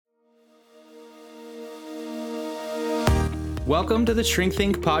Welcome to the Shrink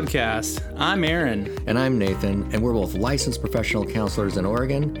Think podcast. I'm Aaron. And I'm Nathan, and we're both licensed professional counselors in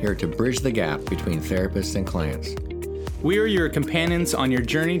Oregon, here to bridge the gap between therapists and clients. We are your companions on your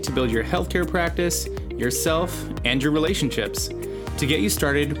journey to build your healthcare practice, yourself, and your relationships. To get you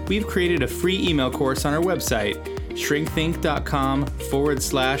started, we've created a free email course on our website,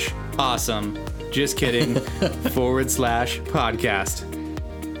 shrinkthink.com/awesome. Just kidding,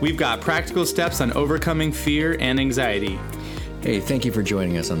 /podcast. We've got practical steps on overcoming fear and anxiety. Hey, thank you for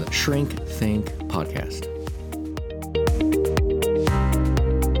joining us on the Shrink Think podcast.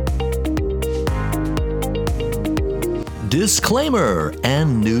 Disclaimer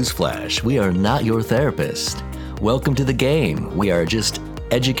and newsflash, we are not your therapist. Welcome to the game. We are just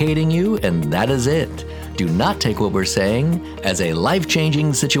educating you, and that is it. Do not take what we're saying as a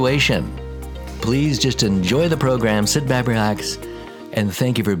life-changing situation. Please just enjoy the program, sit back, relax, and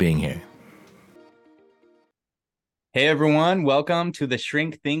thank you for being here. Hey everyone, welcome to the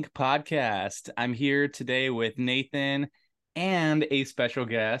Shrink Think podcast. I'm here today with Nathan and a special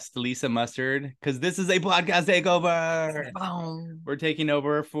guest, Lisa Mustard, because this is a podcast takeover. We're taking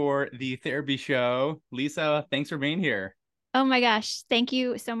over for the therapy show. Lisa, thanks for being here. Oh my gosh, thank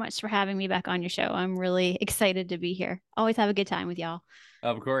you so much for having me back on your show. I'm really excited to be here. Always have a good time with y'all.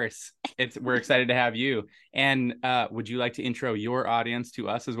 Of course. We're excited to have you. And would you like to intro your audience to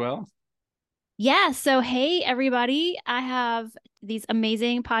us as well? Yeah. So, hey, everybody. I have these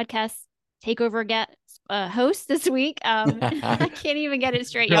amazing podcast takeover hosts this week. I can't even get it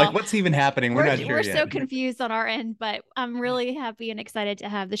straight, y'all. Like, what's even happening? We're not sure We're yet. so confused on our end, but I'm really happy and excited to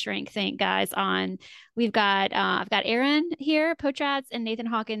have the Shrink Think guys on. We've got, I've got Aaron here, Potrats, and Nathan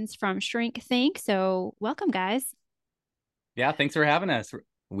Hawkins from Shrink Think. So welcome, guys. Yeah, thanks for having us.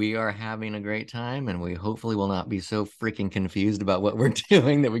 We are having a great time, and we hopefully will not be so freaking confused about what we're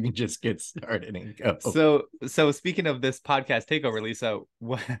doing that we can just get started and go. So speaking of this podcast takeover, Lisa,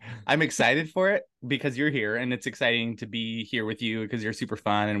 I'm excited for it because you're here, and it's exciting to be here with you because you're super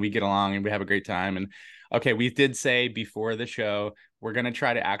fun and we get along and we have a great time. And okay, we did say before the show, we're going to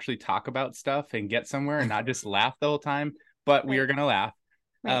try to actually talk about stuff and get somewhere and not just laugh the whole time, but we are going to laugh.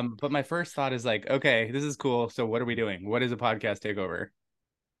 Right. But my first thought is like, okay, this is cool. So what are we doing? What is a podcast takeover?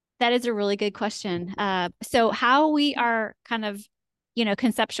 That is a really good question. So how we are kind of,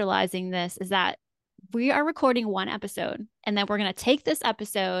 conceptualizing this is that we are recording one episode, and then we're going to take this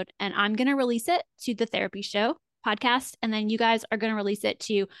episode and I'm going to release it to the therapy show podcast. And then you guys are going to release it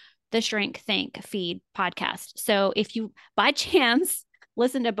to the Shrink Think feed podcast. So if you by chance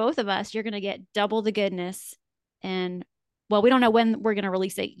listen to both of us, you're going to get double the goodness. And well, we don't know when we're going to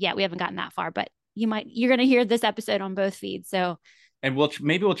release it yet. We haven't gotten that far, but you're going to hear this episode on both feeds. So and we'll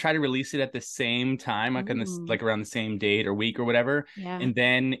try to release it at the same time, like like around the same date or week or whatever. Yeah. And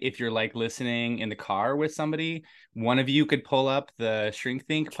then if you're like listening in the car with somebody, one of you could pull up the Shrink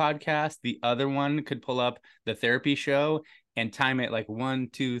Think podcast, the other one could pull up the therapy show and time it like 1,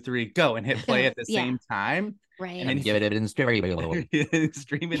 2, 3, go, and hit play at the same time. Right. And then give it in stereo.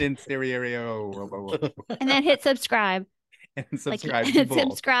 Stream it in stereo. And then hit subscribe. And subscribe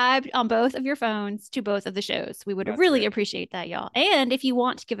subscribe on both of your phones to both of the shows. We would really appreciate that, y'all. And if you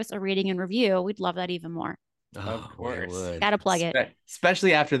want to give us a rating and review, we'd love that even more. Of course. Gotta plug it.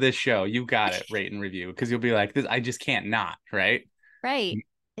 Especially after this show, you got it, rate and review, because you'll be like, this, I just can't not, right? Right.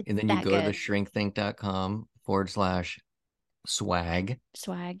 And then you go to the shrinkthink.com/swag.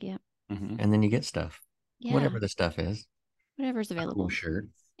 Swag, yeah. Mm-hmm. And then you get stuff. Yeah. Whatever the stuff is. Whatever's available. Cool shirt.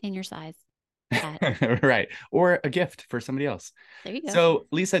 In your size. Right, or a gift for somebody else. There you go. So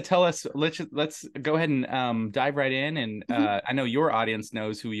Lisa, tell us, let's go ahead and dive right in, and I know your audience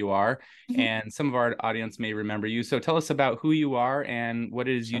knows who you are, and some of our audience may remember you, so tell us about who you are and what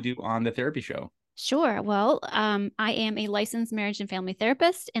it is you do on the therapy show. Sure. Well, I am a licensed marriage and family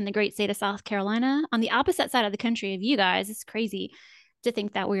therapist in the great state of South Carolina, on the opposite side of the country of you guys. It's crazy to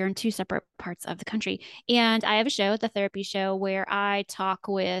think that we are in two separate parts of the country. And I have a show, the therapy show, where I talk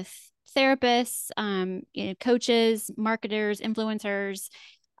with therapists, coaches, marketers, influencers,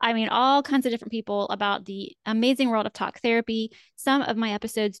 all kinds of different people about the amazing world of talk therapy. Some of my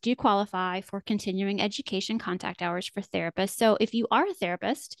episodes do qualify for continuing education contact hours for therapists. So if you are a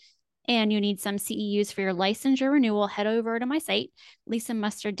therapist and you need some CEUs for your licensure renewal, head over to my site,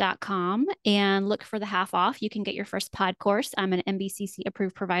 lisamustard.com, and look for the half off. You can get your first pod course. I'm an MBCC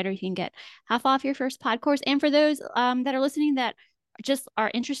approved provider. You can get half off your first pod course. And for those that are listening that just are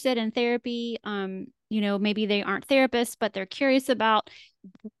interested in therapy, maybe they aren't therapists, but they're curious about,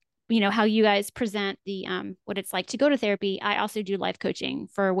 how you guys present the, what it's like to go to therapy. I also do life coaching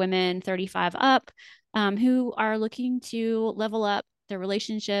for women 35 up, who are looking to level up their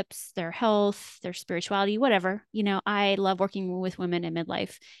relationships, their health, their spirituality, whatever. I love working with women in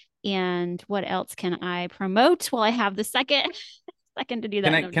midlife. And what else can I promote while I have the second second to do that?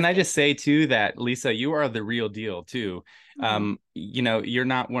 Can I No, can I just say too that Lisa, you are the real deal too. You're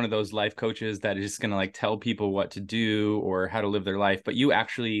not one of those life coaches that is just gonna like tell people what to do or how to live their life, but you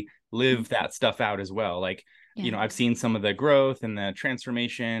actually live that stuff out as well. Like, I've seen some of the growth and the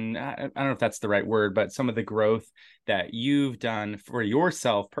transformation. I don't know if that's the right word, but some of the growth that you've done for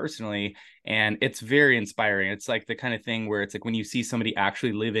yourself personally. And it's very inspiring. It's like the kind of thing where it's like when you see somebody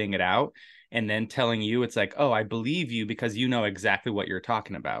actually living it out and then telling you, it's like, oh, I believe you because you know exactly what you're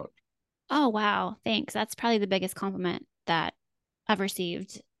talking about. Oh, wow. Thanks. That's probably the biggest compliment that I've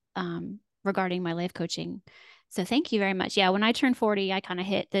received regarding my life coaching. So thank you very much. Yeah, when I turned 40, I kind of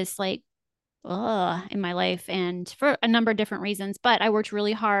hit this like, in my life, and for a number of different reasons, but I worked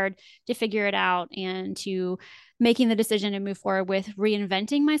really hard to figure it out and to making the decision to move forward with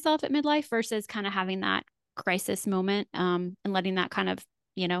reinventing myself at midlife versus kind of having that crisis moment, and letting that kind of,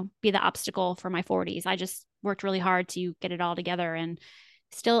 be the obstacle for my 40s. I just worked really hard to get it all together, and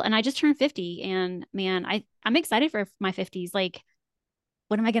I just turned 50, and man, I'm excited for my 50s. Like,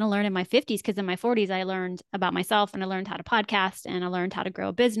 what am I going to learn in my 50s? Because in my 40s, I learned about myself and I learned how to podcast and I learned how to grow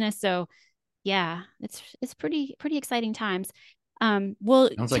a business. So yeah, it's pretty exciting times. Well,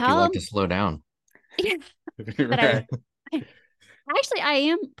 Sounds like you like to slow down. but actually I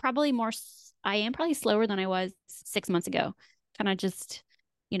am probably slower than I was 6 months ago. Kind of just,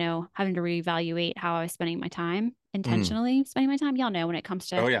 having to reevaluate how I was spending my time, intentionally spending my time. Y'all know when it comes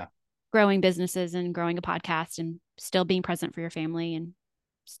to growing businesses and growing a podcast and still being present for your family and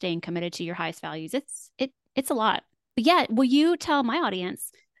staying committed to your highest values. It's a lot. But yeah, will you tell my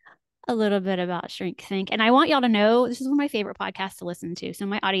audience a little bit about Shrink Think? And I want y'all to know this is one of my favorite podcasts to listen to. So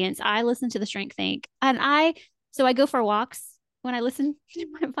my audience, I listen to the Shrink Think, and I go for walks when I listen to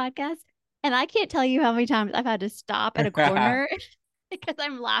my podcast, and I can't tell you how many times I've had to stop at a corner because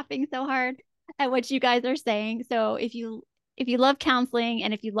I'm laughing so hard at what you guys are saying. So if you love counseling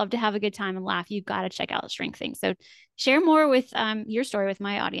and if you'd love to have a good time and laugh, you've got to check out Shrink Think. So share more with your story with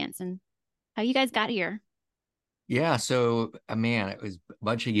my audience and how you guys got here. Yeah, so man, it was a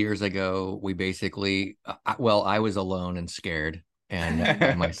bunch of years ago. We basically, I was alone and scared and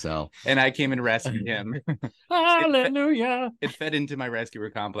by myself. And I came and rescued him. Hallelujah. It fed into my rescuer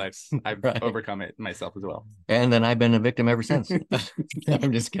complex. I've overcome it myself as well. And then I've been a victim ever since.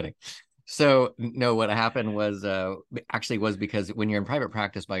 I'm just kidding. So no, what happened was actually was because when you're in private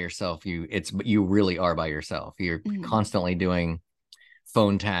practice by yourself, you really are by yourself. You're constantly doing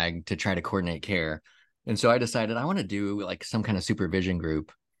phone tag to try to coordinate care. And so I decided I want to do like some kind of supervision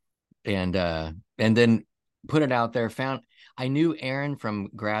group, and then put it out there. I knew Aaron from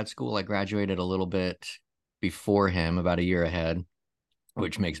grad school. I graduated a little bit before him, about a year ahead,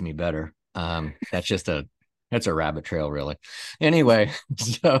 which makes me better. That's a rabbit trail, really. Anyway,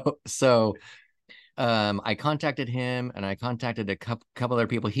 so I contacted him and I contacted a couple other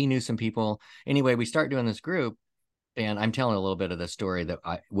people. He knew some people. Anyway, we start doing this group. And I'm telling a little bit of the story that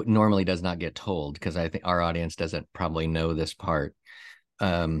normally does not get told because I think our audience doesn't probably know this part.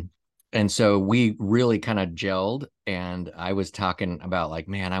 And so we really kind of gelled, and I was talking about like,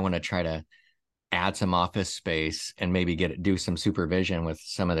 man, I want to try to add some office space and maybe do some supervision with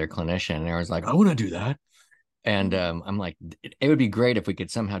some of their clinician. And I was like, I want to do that. And I'm like, it would be great if we could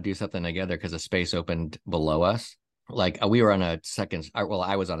somehow do something together because a space opened below us. Like we were on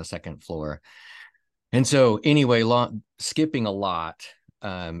I was on a second floor. And so anyway, skipping a lot,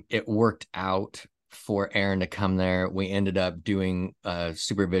 it worked out for Aaron to come there. We ended up doing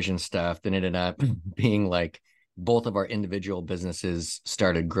supervision stuff. Then it ended up being like both of our individual businesses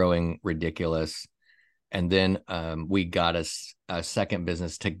started growing ridiculous. And then we got a second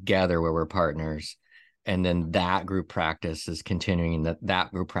business together where we're partners. And then that group practice is continuing.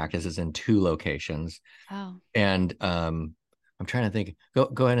 That group practice is in 2 locations. Oh. And I'm trying to think.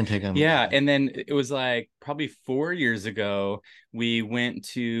 Go ahead and take them. Yeah, and then it was like probably 4 years ago, we went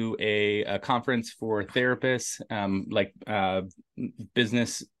to a conference for therapists,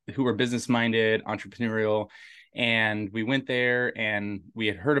 business who were business minded, entrepreneurial. And we went there and we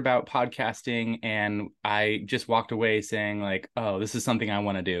had heard about podcasting, and I just walked away saying like, oh, this is something I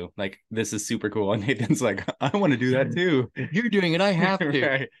want to do. Like, this is super cool. And Nathan's like, I want to do that too. You're doing it. I have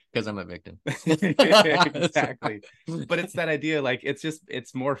to, because I'm a victim. Exactly. But it's that idea, like,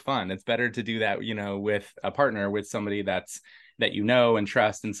 it's more fun. It's better to do that, with a partner, with somebody that and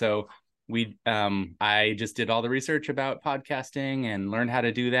trust. And so I just did all the research about podcasting and learned how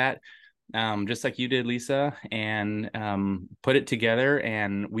to do that. Just like you did, Lisa, and put it together.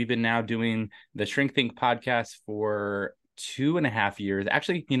 And we've been now doing the Shrink Think podcast for 2.5 years.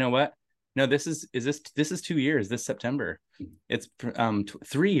 Actually, you know what? No, this is 2 years this September. It's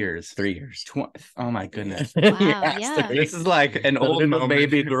 3 years. 3 years. Oh my goodness. Wow. Yeah. This is like an The old little moment.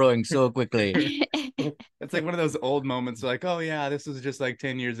 baby growing so quickly. It's like one of those old moments like, oh yeah, this was just like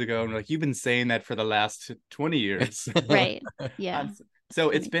 10 years ago. And like, you've been saying that for the last 20 years. Right. Yeah.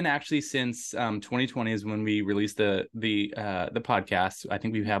 So it's been actually since 2020 is when we released the podcast. I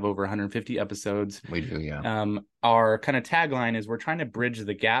think we have over 150 episodes. We do, yeah. Our kind of tagline is we're trying to bridge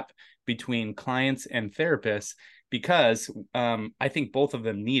the gap between clients and therapists because I think both of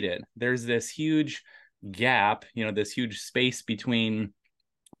them need it. There's this huge gap, this huge space between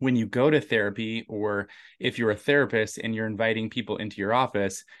when you go to therapy or if you're a therapist and you're inviting people into your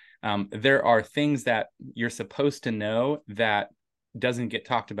office. There are things that you're supposed to know that doesn't get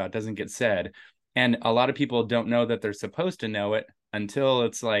talked about, doesn't get said. And a lot of people don't know that they're supposed to know it until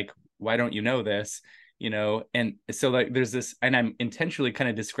it's like, why don't you know this? And so like there's this, and I'm intentionally kind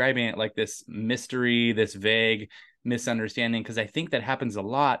of describing it like this mystery, this vague misunderstanding, because I think that happens a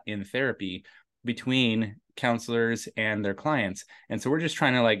lot in therapy between counselors and their clients. And so we're just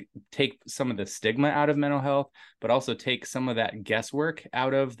trying to like take some of the stigma out of mental health, but also take some of that guesswork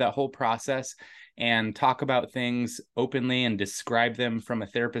out of that whole process and talk about things openly and describe them from a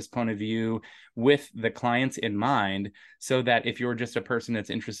therapist point of view with the clients in mind, so that if you're just a person that's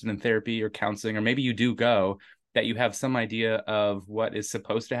interested in therapy or counseling, or maybe you do go, that you have some idea of what is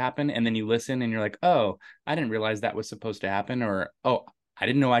supposed to happen. And then you listen and you're like, oh, I didn't realize that was supposed to happen. Or, oh, I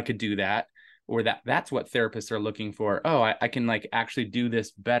didn't know I could do that. Or that's what therapists are looking for. Oh, I can like actually do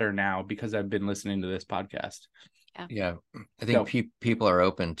this better now because I've been listening to this podcast. Yeah. I think people are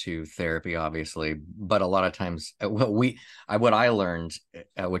open to therapy, obviously, but a lot of times what I learned,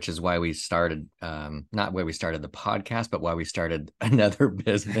 which is why we started, not why we started the podcast, but why we started another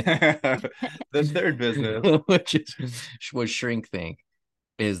business, the third business, which was Shrink Think,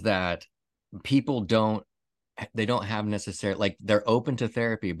 is that people don't have necessarily, like, they're open to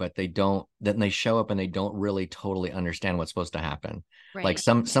therapy, but then they show up and they don't really totally understand what's supposed to happen. Right. Like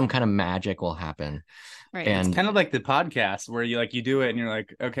some kind of magic will happen. Right. And it's kind of like the podcast where you do it and you're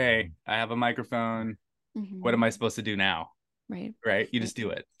like, okay, I have a microphone. Mm-hmm. What am I supposed to do now? Right. You just do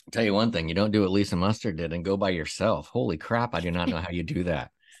it. I'll tell you one thing, you don't do what Lisa Mustard did and go by yourself. Holy crap. I do not know how you do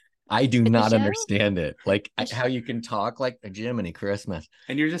that. I do not understand it. Like how you can talk like a Jiminy Christmas.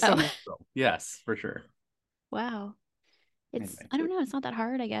 And you're just so natural. Yes, for sure. Wow. I don't know. It's not that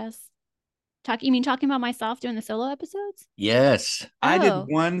hard, I guess. You mean talking about myself doing the solo episodes? Yes. I did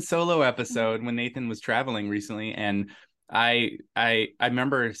one solo episode when Nathan was traveling recently. And I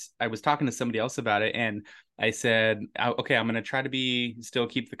remember I was talking to somebody else about it. And I said, okay, I'm going to still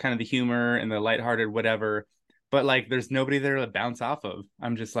keep the kind of the humor and the lighthearted, whatever. But like, there's nobody there to bounce off of.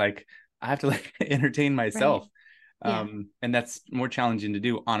 I'm just like, I have to like entertain myself. Right. And that's more challenging to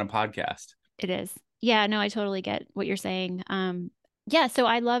do on a podcast. It is. Yeah, no, I totally get what you're saying. Yeah, so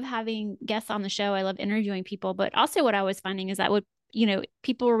I love having guests on the show. I love interviewing people, but also what I was finding is that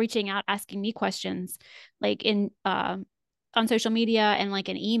people were reaching out, asking me questions like on social media and like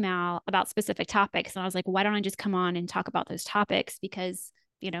an email about specific topics. And I was like, why don't I just come on and talk about those topics? Because,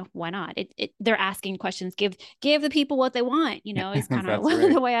 why not? They're asking questions, give the people what they want, is kind of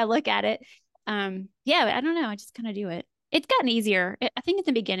the way I look at it. Yeah, I don't know. I just kind of do it. It's gotten easier. I think at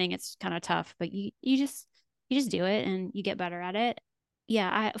the beginning it's kind of tough, but you just do it and you get better at it.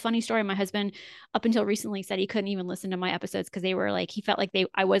 Yeah. Funny story. My husband up until recently said he couldn't even listen to my episodes because they were like, he felt like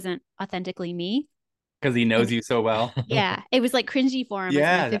I wasn't authentically me. Because he knows you so well. Yeah. It was like cringy for him,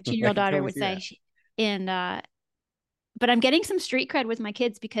 as my 15-year-old daughter would say. But I'm getting some street cred with my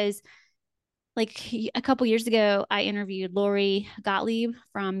kids because like a couple years ago, I interviewed Lori Gottlieb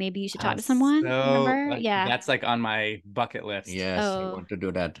from Maybe You Should Talk to Someone. Remember? Yeah. That's like on my bucket list. Yes, I want to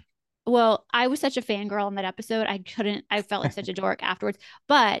do that. Well, I was such a fangirl on that episode. I felt like such a dork afterwards.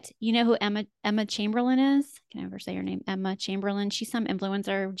 But you know who Emma Chamberlain is? Can I ever say her name? Emma Chamberlain. She's some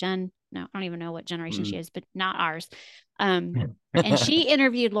influencer. No, I don't even know what generation she is, but not ours. And she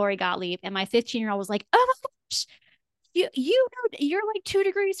interviewed Lori Gottlieb, and my 15-year-old was like, "Oh my gosh, you're like 2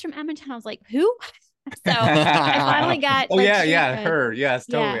 degrees from Edmonton." I was like, "Who?" So I finally got. Her. Yes,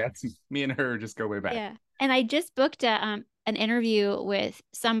 totally. Yeah. Me and her just go way back. Yeah, and I just booked an interview with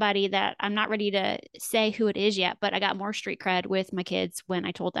somebody that I'm not ready to say who it is yet, but I got more street cred with my kids when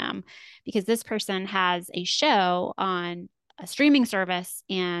I told them, because this person has a show on a streaming service,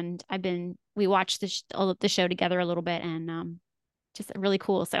 and we watched the show together a little bit, and just really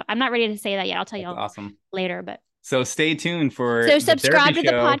cool. So I'm not ready to say that yet. I'll tell you awesome later, but. So stay tuned for subscribe to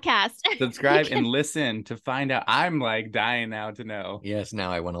the podcast. Subscribe and listen to find out. I'm like dying now to know. Yes,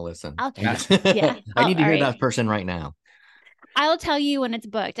 now I want to listen. Yeah. I need to hear that person right now. I'll tell you when it's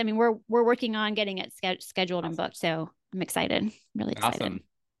booked. I mean, we're working on getting it scheduled and booked, so I'm excited. Really excited. Awesome.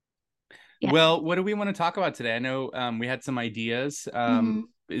 Yeah. Well, what do we want to talk about today? I know we had some ideas.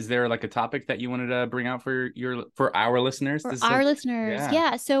 Is there like a topic that you wanted to bring out for our listeners? For our listeners, yeah.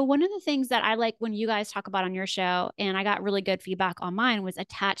 yeah. So one of the things that I like when you guys talk about on your show, and I got really good feedback on mine, was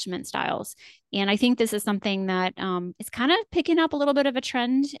attachment styles. And I think this is something that is kind of picking up a little bit of a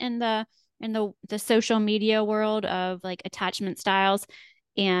trend in the social media world of like attachment styles,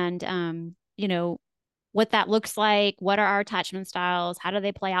 and you know, what that looks like. What are our attachment styles? How do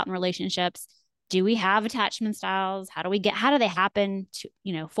they play out in relationships? Do we have attachment styles? How do they happen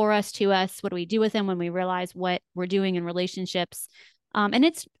to, for us, to us? What do we do with them when we realize what we're doing in relationships? And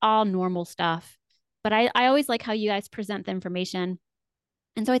it's all normal stuff. But I always like how you guys present the information.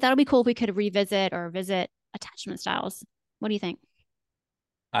 And so I thought it'd be cool if we could revisit or visit attachment styles. What do you think?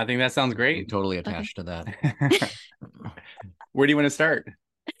 I think that sounds I'm great. totally attached to that. Where do you want to start?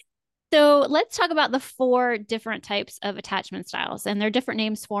 So let's talk about the 4 different types of attachment styles, and there are different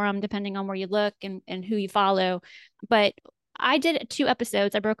names for them depending on where you look and who you follow. But I did 2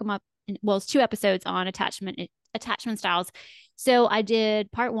 episodes. I broke them up. It's 2 episodes on attachment styles. So I did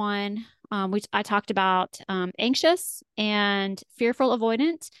part 1, which I talked about anxious and fearful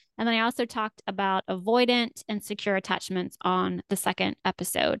avoidant. And then I also talked about avoidant and secure attachments on the second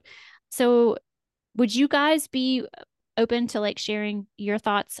episode. So would you guys be open to like sharing your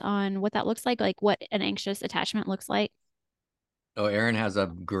thoughts on what that looks like what an anxious attachment looks like? Oh, Aaron has a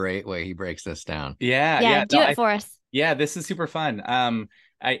great way he breaks this down. Yeah. Do it for us. Yeah, this is super fun.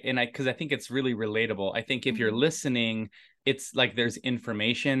 Because I think it's really relatable. I think if you're listening, it's like there's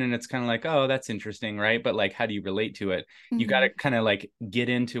information and it's kind of like, oh, that's interesting, right? But like, how do you relate to it? You got to kind of like get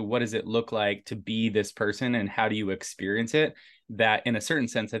into what does it look like to be this person and how do you experience it? That in a certain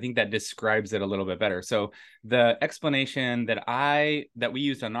sense, I think that describes it a little bit better. So the explanation that we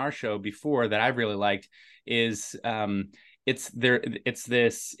used on our show before that I really liked is it's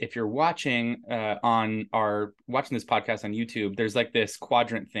this, if you're watching watching this podcast on YouTube, there's like this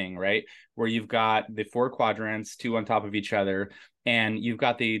quadrant thing, right? Where you've got the 4 quadrants, 2 on top of each other, and you've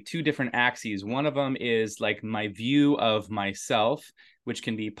got the 2 different axes. One of them is like my view of myself, which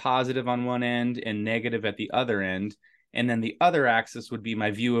can be positive on one end and negative at the other end. And then the other axis would be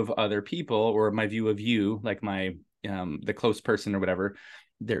my view of other people, or my view of you, like my the close person or whatever.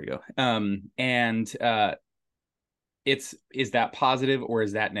 There we go. Is that positive or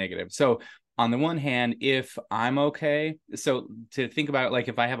is that negative? So on the one hand, if I'm okay, so to think about it, like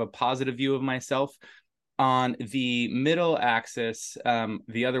if I have a positive view of myself, on the middle axis,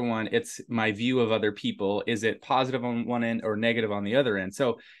 the other one, it's my view of other people. Is it positive on one end or negative on the other end?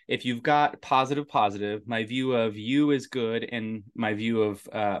 So if you've got positive, my view of you is good and my view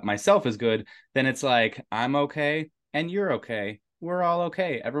of myself is good, then it's like, I'm okay and you're okay. We're all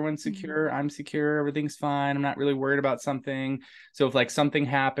okay. Everyone's secure. I'm secure. Everything's fine. I'm not really worried about something. So if like something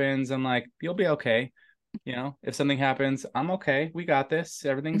happens, I'm like, you'll be okay. If something happens, I'm okay. We got this.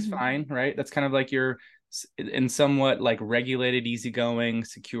 Everything's fine. Right. That's kind of like your in somewhat like regulated, easygoing,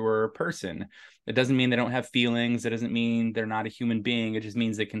 secure person. It doesn't mean they don't have feelings. It doesn't mean they're not a human being. It just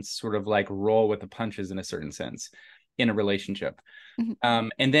means they can sort of like roll with the punches in a certain sense in a relationship.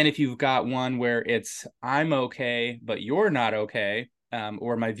 And then if you've got one where it's I'm okay, but you're not okay,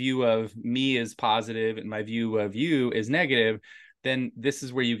 or my view of me is positive and my view of you is negative, then this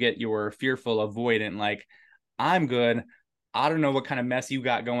is where you get your fearful avoidant, like I'm good. I don't know what kind of mess you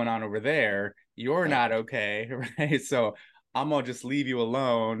got going on over there. You're not okay, right? So I'm gonna just leave you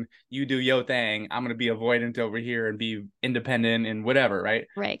alone. You do your thing. I'm gonna be avoidant over here and be independent and whatever, right?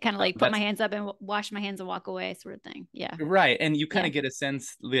 Right. Kind of like put my hands up and wash my hands and walk away, sort of thing. Yeah. Right. And you kind of get a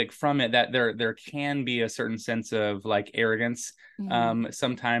sense like from it that there can be a certain sense of like arrogance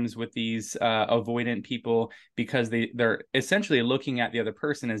sometimes with these avoidant people, because they're essentially looking at the other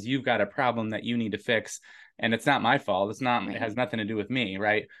person as you've got a problem that you need to fix. And it's not my fault. It has nothing to do with me,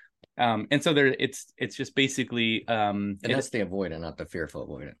 right? And so it's just basically and that's the avoidant, not the fearful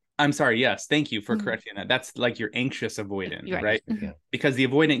avoidant. I'm sorry. Yes. Thank you for correcting that. That's like your anxious avoidant, right? Yeah. Because the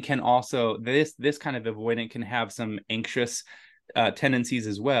avoidant can also, this kind of avoidant can have some anxious tendencies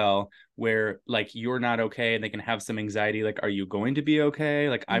as well, where like you're not okay and they can have some anxiety. Like, are you going to be okay?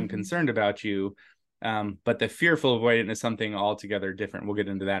 Like, I'm concerned about you. But the fearful avoidant is something altogether different. We'll get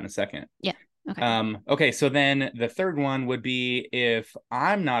into that in a second. Yeah. Okay. Okay. So then the third one would be if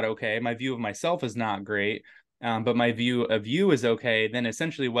I'm not okay, my view of myself is not great. But my view of you is okay, then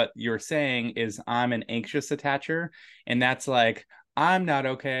essentially what you're saying is I'm an anxious attacher. And that's like, I'm not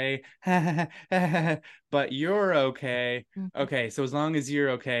okay, but you're okay. Okay, so as long as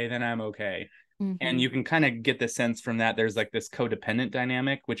you're okay, then I'm okay. And you can kind of get the sense from that there's like this codependent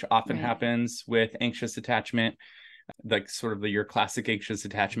dynamic, which often happens with anxious attachment, like sort of your classic anxious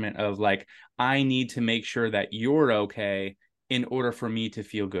attachment of like, I need to make sure that you're okay in order for me to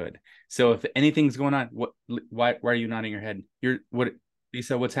feel good. So if anything's going on, why are you nodding your head?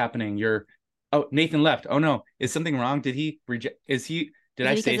 Lisa, what's happening? Oh, Nathan left. Oh no, is something wrong? Did he reject? Did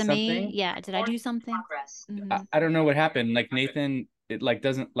I say something? Yeah. Did I do something? I don't know what happened. Like Nathan, it like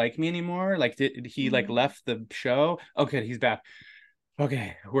doesn't like me anymore. Like did he like left the show? Okay, he's back.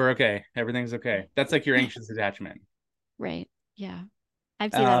 Okay, we're okay. Everything's okay. That's like your anxious attachment. Right. Yeah.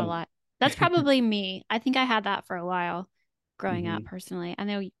 I've seen that a lot. That's probably me. I think I had that for a while growing up personally. I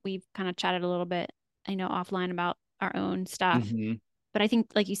know we've kind of chatted a little bit, offline about our own stuff. But I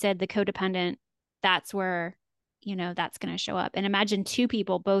think, like you said, the codependent, that's where, that's going to show up. And imagine two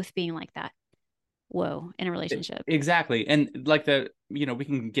people both being like that. Whoa, in a relationship. Exactly. And like we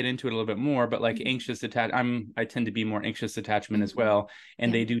can get into it a little bit more, but like anxious attachment, I tend to be more anxious attachment as well.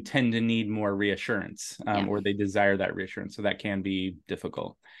 And they do tend to need more reassurance, or they desire that reassurance. So that can be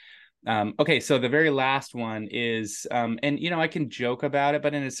difficult. Okay, so the very last one is, and I can joke about it,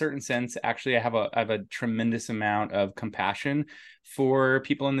 but in a certain sense, actually, I have a tremendous amount of compassion for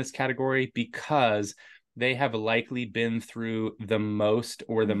people in this category because they have likely been through the most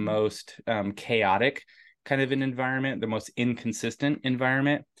chaotic kind of an environment, the most inconsistent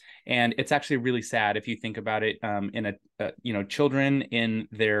environment. And it's actually really sad if you think about it. Children in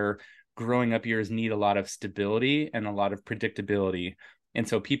their growing up years need a lot of stability and a lot of predictability. And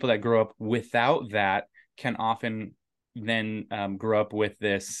so people that grow up without that can often then grow up with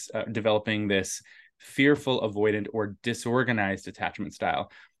this, developing this fearful, avoidant, or disorganized attachment style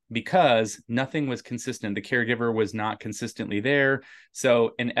because nothing was consistent. The caregiver was not consistently there.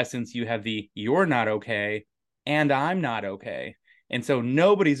 So in essence, you have you're not okay and I'm not okay. And so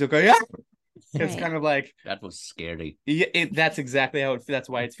nobody's okay. Yeah. It's kind of like, that was scary. Yeah, that's exactly that's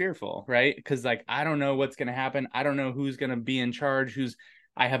why it's fearful, right? Because like, I don't know what's going to happen. I don't know who's going to be in charge.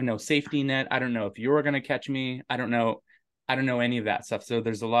 I have no safety net. I don't know if you're going to catch me. I don't know any of that stuff. So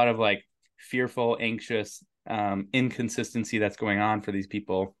there's a lot of like fearful, anxious, inconsistency that's going on for these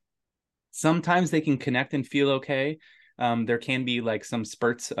people. Sometimes they can connect and feel okay. There can be like some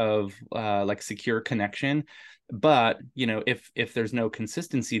spurts of like secure connection, but if there's no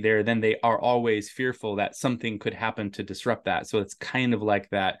consistency there, then they are always fearful that something could happen to disrupt that. So it's kind of like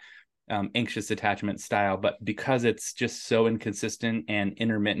that anxious attachment style, but because it's just so inconsistent and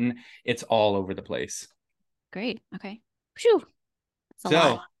intermittent, it's all over the place. Great. Okay. Phew. That's a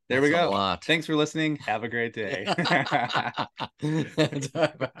lot. There we go. Thanks for listening. Have a great day.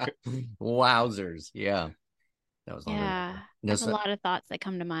 Wowzers. Yeah. That was there's a lot of thoughts that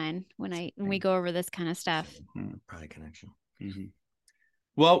come to mind when we go over this kind of stuff. Probably connection.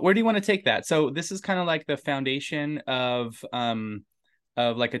 Well, where do you want to take that? So this is kind of like the foundation of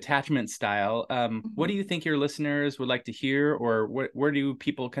like attachment style. What do you think your listeners would like to hear, or where do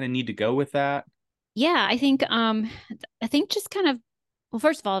people kind of need to go with that? Yeah, I think just kind of, well,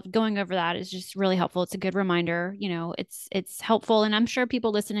 first of all, going over that is just really helpful. It's a good reminder, it's helpful. And I'm sure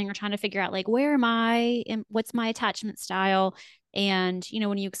people listening are trying to figure out like, where am I and what's my attachment style? And,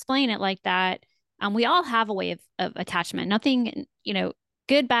 when you explain it like that, we all have a way of attachment, nothing,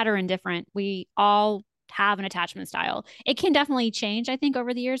 good, bad, or indifferent. We all have an attachment style. It can definitely change, I think,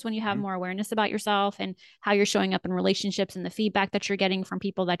 over the years when you have more awareness about yourself and how you're showing up in relationships and the feedback that you're getting from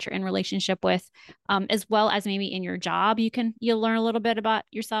people that you're in relationship with, as well as maybe in your job, you'll learn a little bit about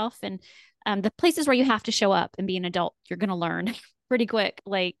yourself and the places where you have to show up and be an adult. You're going to learn pretty quick,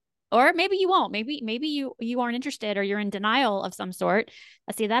 or maybe you won't. Maybe you aren't interested or you're in denial of some sort.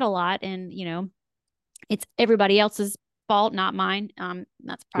 I see that a lot, and it's everybody else's fault, not mine.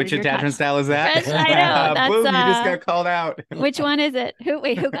 That's part which of your attachment style is that? I know. That's, boom, you just got called out. Which one is it? Who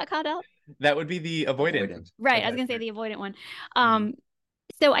got called out? That would be the avoidant. Right. I was gonna say the avoidant one.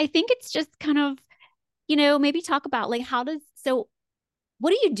 So I think it's just kind of, maybe talk about like what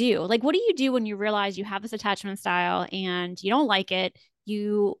do you do? Like, what do you do when you realize you have this attachment style and you don't like it?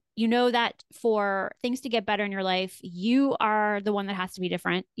 You know that for things to get better in your life, you are the one that has to be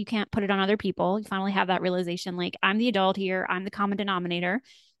different. You can't put it on other people. You finally have that realization, like, I'm the adult here. I'm the common denominator.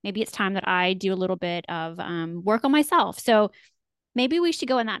 Maybe it's time that I do a little bit of work on myself. So maybe we should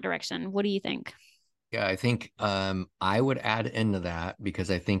go in that direction. What do you think? Yeah, I think I would add into that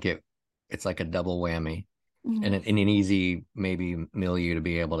because I think it's like a double whammy. And an easy maybe milieu to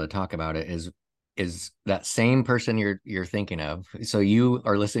be able to talk about it is that same person you're thinking of. So you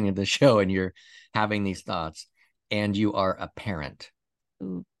are listening to the show and you're having these thoughts and you are a parent.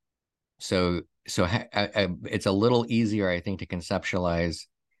 Ooh. So it's a little easier, I think, to conceptualize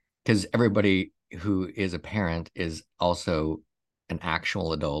because everybody who is a parent is also an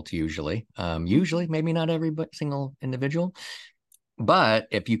actual adult usually. Usually, maybe not every single individual. But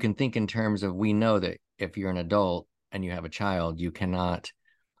if you can think in terms of, we know that if you're an adult and you have a child,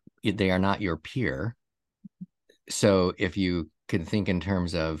 they are not your peer. So if you could think in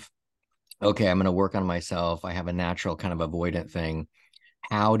terms of, okay, I'm going to work on myself. I have a natural kind of avoidant thing.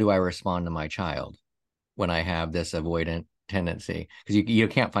 How do I respond to my child when I have this avoidant tendency? Because you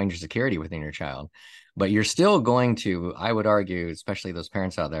can't find your security within your child, but you're still going to, I would argue, especially those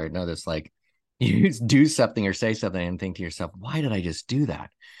parents out there know this, like, you do something or say something and think to yourself, why did I just do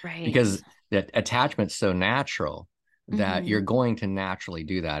that? Right. Because that attachment's so natural that Mhm. you're going to naturally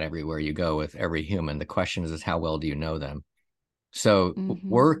do that everywhere you go with every human. The question is how well do you know them? So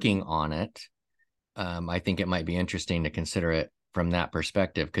working on it, I think it might be interesting to consider it from that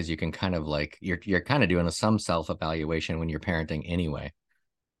perspective, because you can kind of like, you're kind of doing some self-evaluation when you're parenting anyway.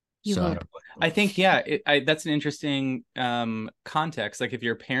 You So hope. I think, yeah, that's an interesting context. Like if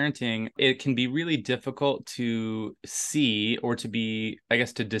you're parenting, it can be really difficult to see or to be, I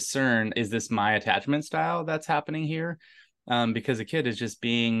guess, to discern, is this my attachment style that's happening here? Because a kid is just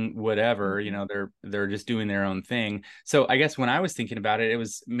being whatever, you know, they're just doing their own thing. So I guess when I was thinking about it, it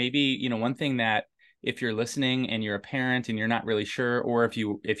was maybe, you know, one thing that if you're listening and you're a parent and you're not really sure, or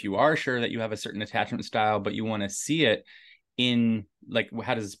if you are sure that you have a certain attachment style, but you want to see it in, like,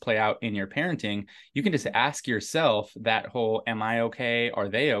 how does this play out in your parenting, you can just ask yourself that whole am I okay, are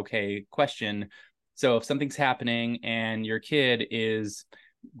they okay question. So if something's happening and your kid is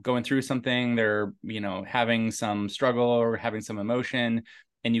going through something, they're, you know, having some struggle or having some emotion,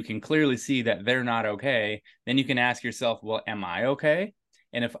 and you can clearly see that they're not okay, then you can ask yourself, well, am I okay?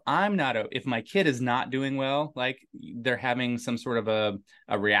 And if I'm not, if my kid is not doing well, like they're having some sort of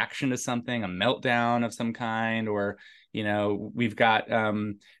a reaction to something, a meltdown of some kind, or, you know, we've got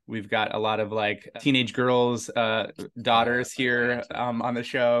a lot of like teenage girls, daughters here on the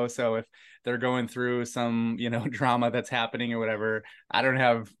show. So if they're going through some, you know, drama that's happening or whatever, I don't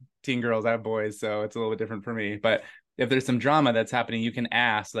have teen girls, I have boys, so it's a little bit different for me. But if there's some drama that's happening, you can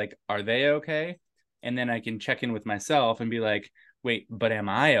ask, like, are they okay? And then I can check in with myself and be like, wait, but am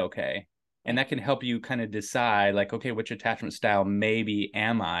I okay? And that can help you kind of decide, like, okay, which attachment style maybe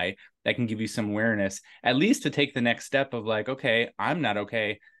am I? That can give you some awareness, at least to take the next step of like, okay, I'm not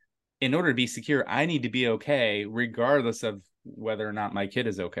okay. In order to be secure, I need to be okay, regardless of whether or not my kid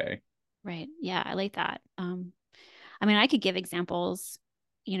is okay. Right. Yeah, I like that. I mean, I could give examples,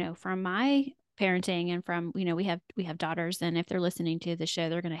 you know, from my parenting and from, you know, we have daughters, and if they're listening to the show,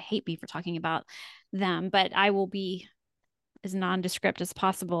 they're going to hate me for talking about them, but I will be as nondescript as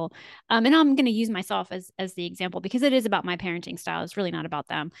possible. And I'm going to use myself as the example because it is about my parenting style. It's really not about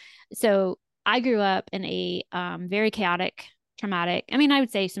them. So I grew up in a very chaotic, traumatic. I mean, I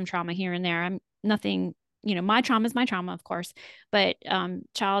would say some trauma here and there. I'm nothing, you know, my trauma is my trauma, of course, but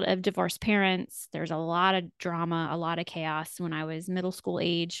child of divorced parents. There's a lot of drama, a lot of chaos when I was middle school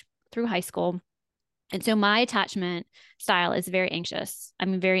age through high school. And so my attachment style is very anxious.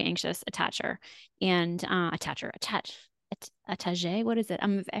 I'm a very anxious attacher and attaché. What is it?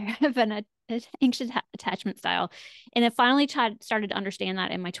 I'm of an anxious attachment style. And I finally started to understand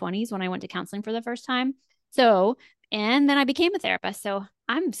that in my 20s when I went to counseling for the first time. So, and then I became a therapist. So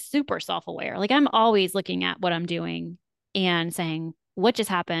I'm super self-aware. Like I'm always looking at what I'm doing and saying, what just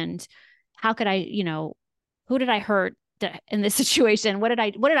happened? How could I, you know, who did I hurt in this situation? What did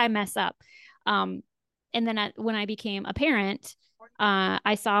I mess up? And then when I became a parent,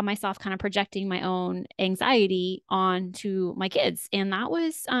 I saw myself kind of projecting my own anxiety onto my kids. And that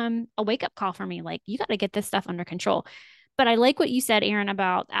was a wake up call for me. Like, you got to get this stuff under control. But I like what you said, Aaron,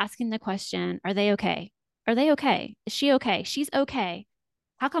 about asking the question, are they okay? Are they okay? Is she okay? She's okay.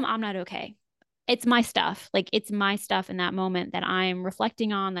 How come I'm not okay? It's my stuff. Like, it's my stuff in that moment that I'm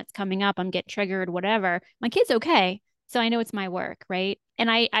reflecting on, that's coming up. I'm getting triggered, whatever. My kid's okay. So I know it's my work. Right. And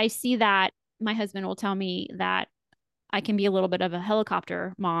I see that my husband will tell me that I can be a little bit of a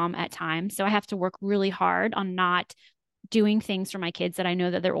helicopter mom at times. So I have to work really hard on not doing things for my kids that I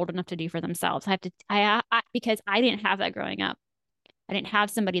know that they're old enough to do for themselves. Because I didn't have that growing up. I didn't have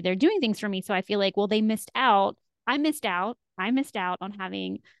somebody there doing things for me. So I feel like, well, they missed out. I missed out. I missed out on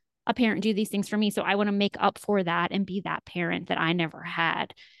having a parent do these things for me. So I want to make up for that and be that parent that I never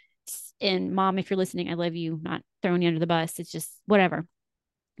had. And mom, if you're listening, I love you, not throwing you under the bus. It's just whatever.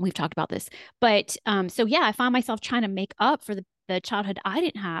 We've talked about this. But so yeah, I found myself trying to make up for the childhood I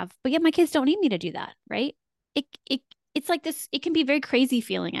didn't have, but yet my kids don't need me to do that, right? It's like this, it can be a very crazy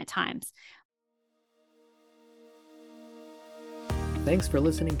feeling at times. Thanks for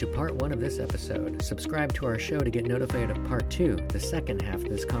listening to part 1 of this episode. Subscribe to our show to get notified of part 2, the second half of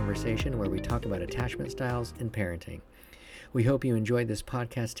this conversation where we talk about attachment styles and parenting. We hope you enjoyed this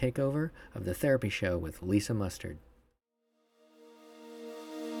podcast takeover of The Therapy Show with Lisa Mustard.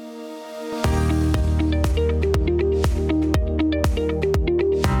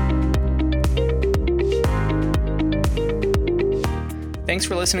 Thanks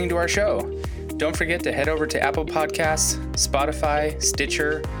for listening to our show. Don't forget to head over to Apple Podcasts, Spotify,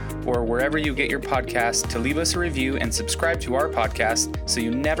 Stitcher, or wherever you get your podcasts to leave us a review and subscribe to our podcast so you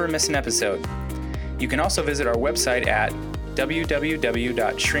never miss an episode. You can also visit our website at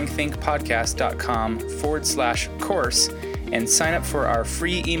www.shrinkthinkpodcast.com/course and sign up for our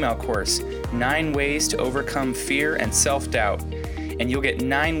free email course, 9 Ways to Overcome Fear and Self-Doubt. And you'll get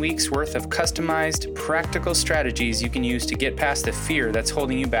 9 weeks worth of customized, practical strategies you can use to get past the fear that's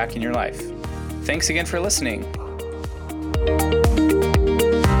holding you back in your life. Thanks again for listening.